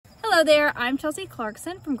Hello there, I'm Chelsea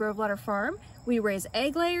Clarkson from Grovewater Farm. We raise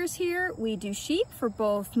egg layers here. We do sheep for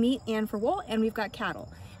both meat and for wool, and we've got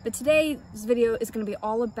cattle. But today's video is going to be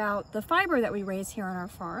all about the fiber that we raise here on our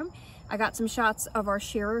farm. I got some shots of our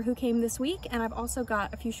shearer who came this week, and I've also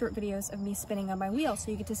got a few short videos of me spinning on my wheel so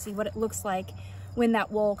you get to see what it looks like when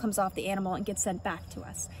that wool comes off the animal and gets sent back to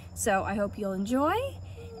us. So I hope you'll enjoy,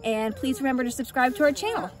 and please remember to subscribe to our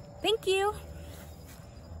channel. Thank you.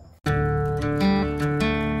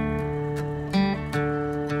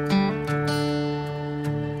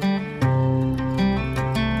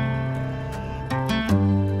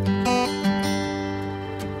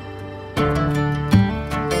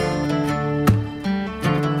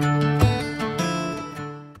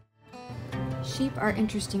 Sheep are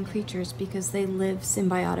interesting creatures because they live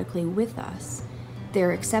symbiotically with us.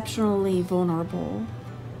 They're exceptionally vulnerable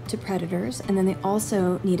to predators, and then they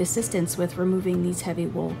also need assistance with removing these heavy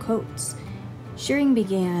wool coats. Shearing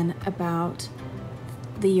began about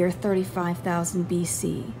the year 35,000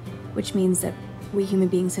 BC, which means that we human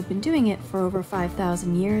beings have been doing it for over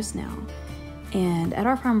 5,000 years now. And at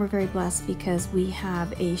our farm we're very blessed because we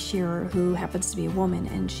have a shearer who happens to be a woman,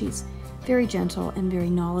 and she's very gentle and very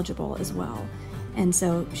knowledgeable as well. And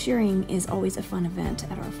so shearing is always a fun event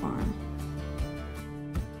at our farm.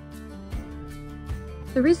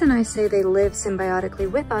 The reason I say they live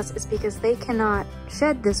symbiotically with us is because they cannot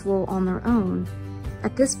shed this wool on their own.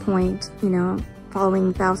 At this point,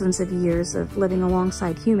 following thousands of years of living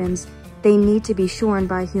alongside humans, they need to be shorn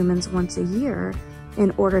by humans once a year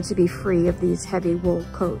in order to be free of these heavy wool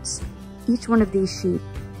coats. Each one of these sheep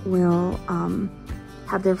will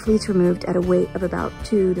have their fleece removed at a weight of about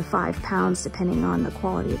 2 to 5 pounds, depending on the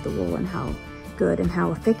quality of the wool and how good and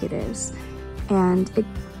how thick it is. And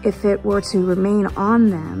if it were to remain on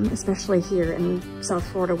them, especially here in South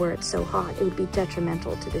Florida where it's so hot, it would be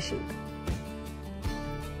detrimental to the sheep.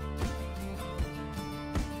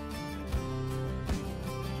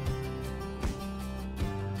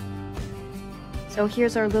 So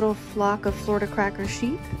here's our little flock of Florida cracker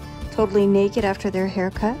sheep, totally naked after their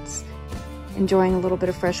haircuts, enjoying a little bit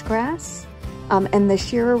of fresh grass. And the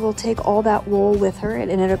shearer will take all that wool with her. It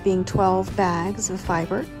ended up being 12 bags of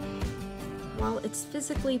fiber. While it's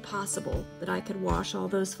physically possible that I could wash all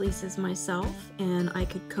those fleeces myself and I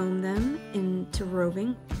could comb them into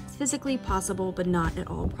roving, it's physically possible but not at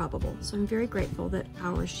all probable. So I'm very grateful that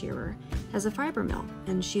our shearer has a fiber mill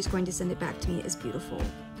and she's going to send it back to me as beautiful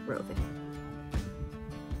roving.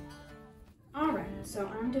 All right,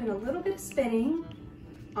 so I'm doing a little bit of spinning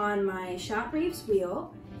on my schacht-reeves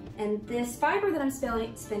wheel, and this fiber that I'm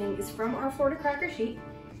spinning is from our Florida cracker sheep,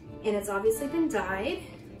 and it's obviously been dyed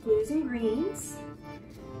blues and greens.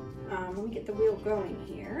 Let me get the wheel going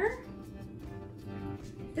here.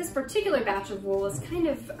 This particular batch of wool is kind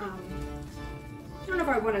of, I don't know if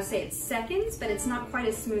I want to say it's seconds, but it's not quite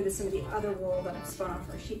as smooth as some of the other wool that I've spun off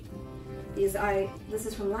our sheep. This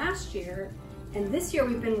is from last year, and this year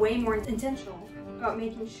we've been way more intentional about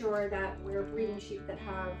making sure that we're breeding sheep that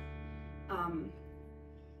have,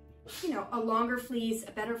 a longer fleece,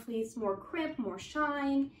 a better fleece, more crimp, more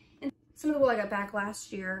shine. And some of the wool I got back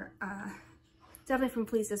last year, definitely from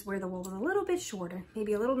fleeces where the wool was a little bit shorter,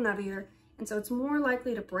 maybe a little nubbier, and so it's more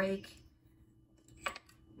likely to break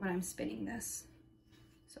when I'm spinning this.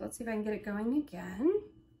 So let's see if I can get it going again.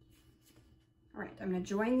 All right, I'm gonna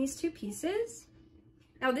join these two pieces.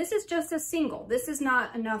 Now this is just a single. This is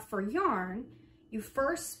not enough for yarn. You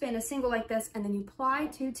first spin a single like this, and then you ply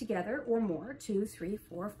 2 together or more, 2, 3,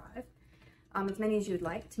 4, 5, as many as you'd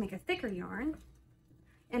like to make a thicker yarn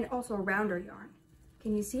and also a rounder yarn.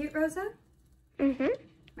 Can you see it, Rosa? Mm-hmm.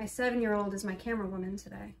 My 7-year-old is my camera woman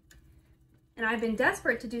today. And I've been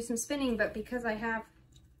desperate to do some spinning, but because I have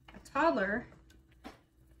a toddler,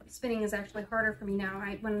 spinning is actually harder for me now.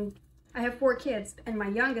 When I have 4 kids, and my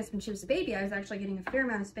youngest, when she was a baby, I was actually getting a fair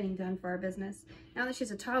amount of spinning done for our business. Now that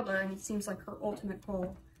she's a toddler, and it seems like her ultimate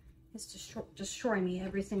goal is to destroy me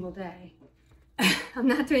every single day, I'm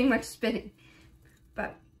not doing much spinning.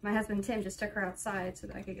 But my husband Tim just took her outside so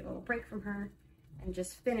that I could get a little break from her and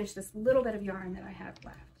just finish this little bit of yarn that I have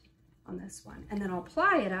left on this one. And then I'll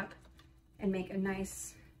ply it up and make a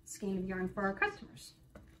nice skein of yarn for our customers.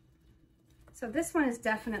 So this one is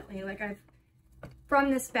definitely, from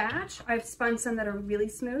this batch, I've spun some that are really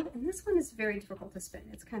smooth, and this one is very difficult to spin.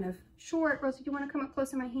 It's kind of short. Rosa, do you want to come up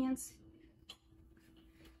close to my hands?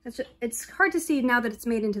 It's hard to see now that it's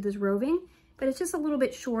made into this roving, but it's just a little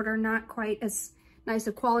bit shorter, not quite as nice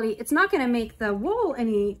of quality. It's not going to make the wool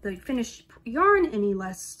the finished yarn any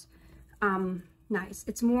less nice.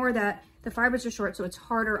 It's more that the fibers are short, so it's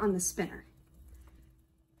harder on the spinner.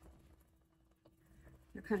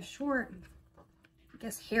 They're kind of short.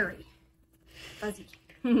 guess hairy, fuzzy.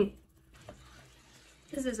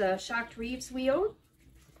 This is a schacht-reeves wheel.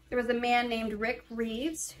 There was a man named Rick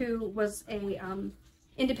Reeves who was a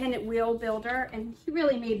independent wheel builder, and he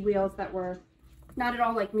really made wheels that were not at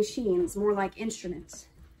all like machines, more like instruments.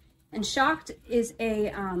 And Schacht is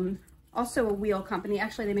a also a wheel company.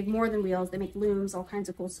 Actually, they make more than wheels. They make looms, all kinds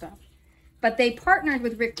of cool stuff. But they partnered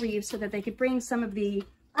with Rick Reeves so that they could bring some of the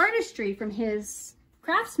artistry from his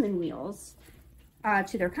Craftsman wheels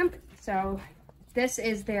to their company. So this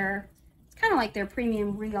is their, it's kind of like their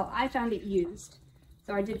premium wheel. I found it used,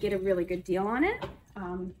 so I did get a really good deal on it.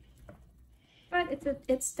 But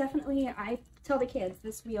it's definitely, I tell the kids,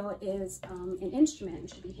 this wheel is an instrument and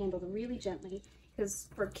should be handled really gently, because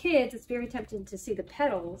for kids, it's very tempting to see the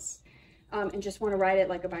pedals and just want to ride it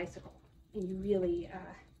like a bicycle. And you really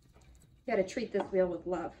got to treat this wheel with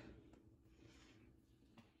love.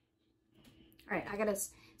 All right,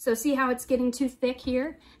 so see how it's getting too thick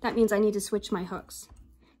here? That means I need to switch my hooks.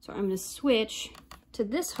 So I'm going to switch to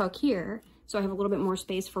this hook here, so I have a little bit more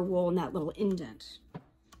space for wool in that little indent.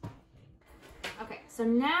 Okay, so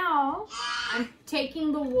now I'm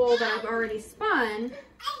taking the wool that I've already spun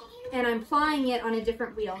and I'm plying it on a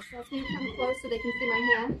different wheel. So let's maybe come close so they can see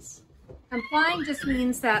my hands. Plying just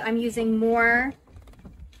means that I'm using more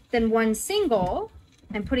than one single.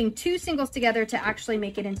 I'm putting 2 singles together to actually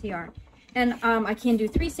make it into yarn. And I can do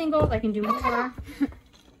 3 singles, I can do more.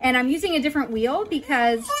 And I'm using a different wheel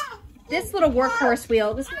because this little workhorse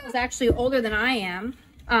wheel, this wheel is actually older than I am.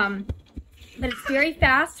 But it's very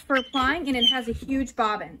fast for applying, and it has a huge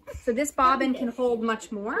bobbin. So this bobbin can hold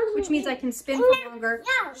much more, which means I can spin for longer.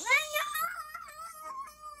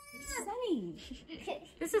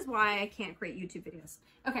 This is why I can't create YouTube videos.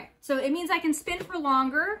 Okay, so it means I can spin for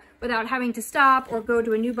longer without having to stop or go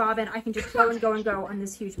to a new bobbin. I can just go and go and go on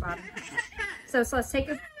this huge bobbin. So let's take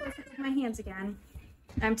a close look with my hands again.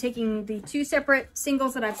 I'm taking the 2 separate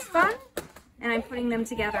singles that I've spun, and I'm putting them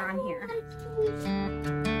together on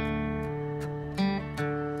here.